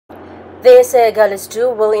The SA Agulhas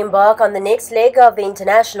II will embark on the next leg of the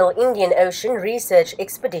International Indian Ocean Research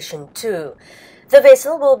Expedition 2. The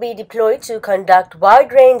vessel will be deployed to conduct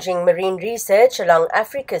wide-ranging marine research along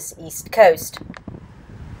Africa's east coast.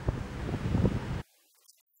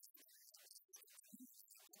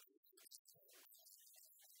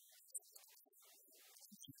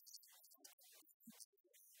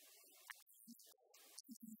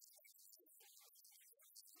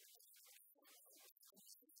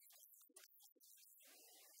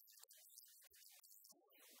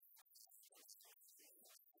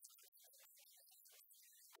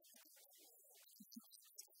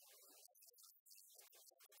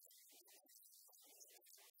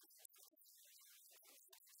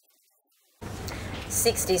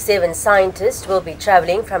 "67 scientists will be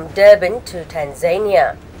traveling from Durban to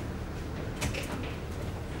Tanzania.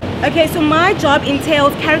 Okay, so my job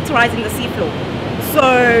entails characterizing the seafloor.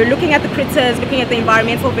 So looking at the critters, looking at the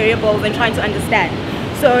environmental variables and trying to understand.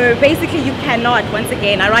 So basically you cannot, once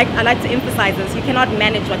again, I like to emphasize this, you cannot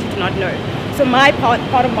manage what you do not know. So my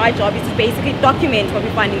part of my job is to basically document what we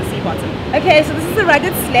find in the sea bottom. Okay, so this is a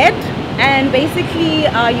rugged sled, and basically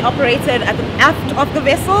you operate it at the aft of the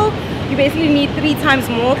vessel. You basically need 3 times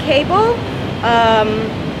more cable.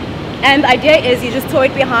 And the idea is you just tow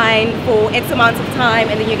it behind for X amount of time,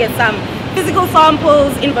 and then you get some physical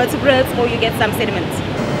samples, invertebrates, or you get some sediments.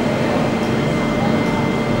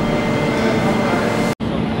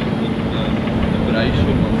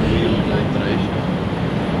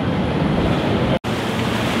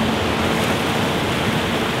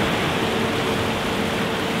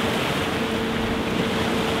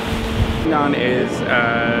 Down is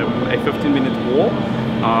a 15-minute walk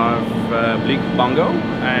of bleak bongo,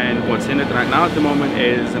 and what's in it right now at the moment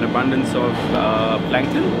is an abundance of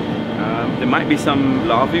plankton. There might be some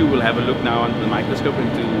larvae. We'll have a look now under the microscope and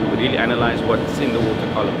to really analyze what's in the water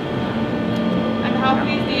column. And how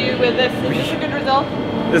pleased are you with this? Is this a good result?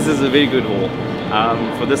 This is a very good haul.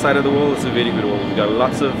 For this side of the wall, it's a very good haul. We've got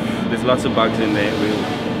there's lots of bugs in there.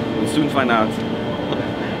 We'll soon find out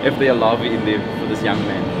if there are larvae in there for this young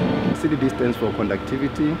man. CDD stands for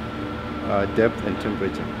conductivity, depth and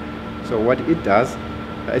temperature. So what it does,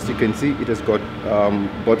 as you can see, it has got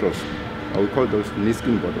bottles. We call those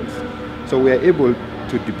Niskin bottles. So we are able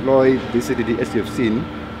to deploy this CDD, as you have seen,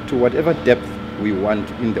 to whatever depth we want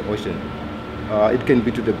in the ocean. It can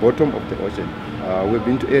be to the bottom of the ocean. We've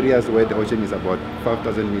been to areas where the ocean is about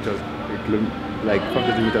 5,000 meters, like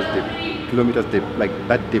 5,000 meters deep, kilometers deep, like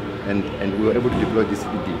that deep, and we were able to deploy this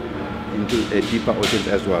CDD into deeper oceans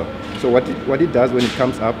as well. So what it does when it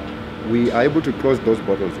comes up, we are able to close those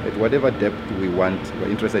bottles at whatever depth we're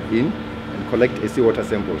interested in, and collect a seawater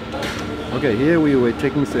sample. Okay, here we were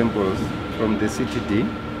taking samples from the CTD.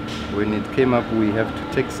 When it came up, we have to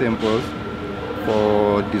take samples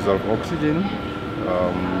for dissolved oxygen,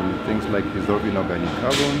 things like dissolved inorganic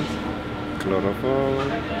carbons, chlorophyll,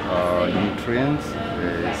 nutrients,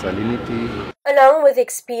 salinity. Along with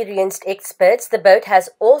experienced experts, the boat has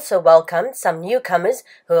also welcomed some newcomers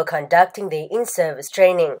who are conducting their in-service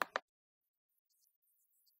training.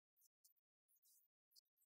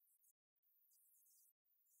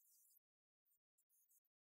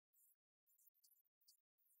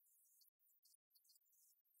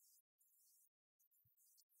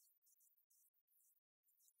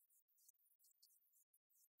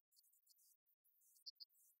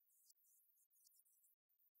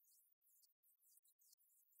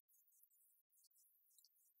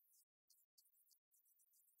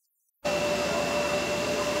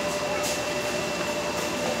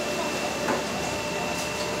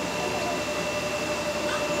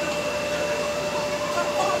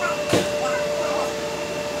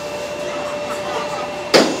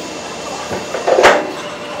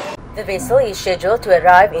 The vessel is scheduled to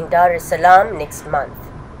arrive in Dar es Salaam next month.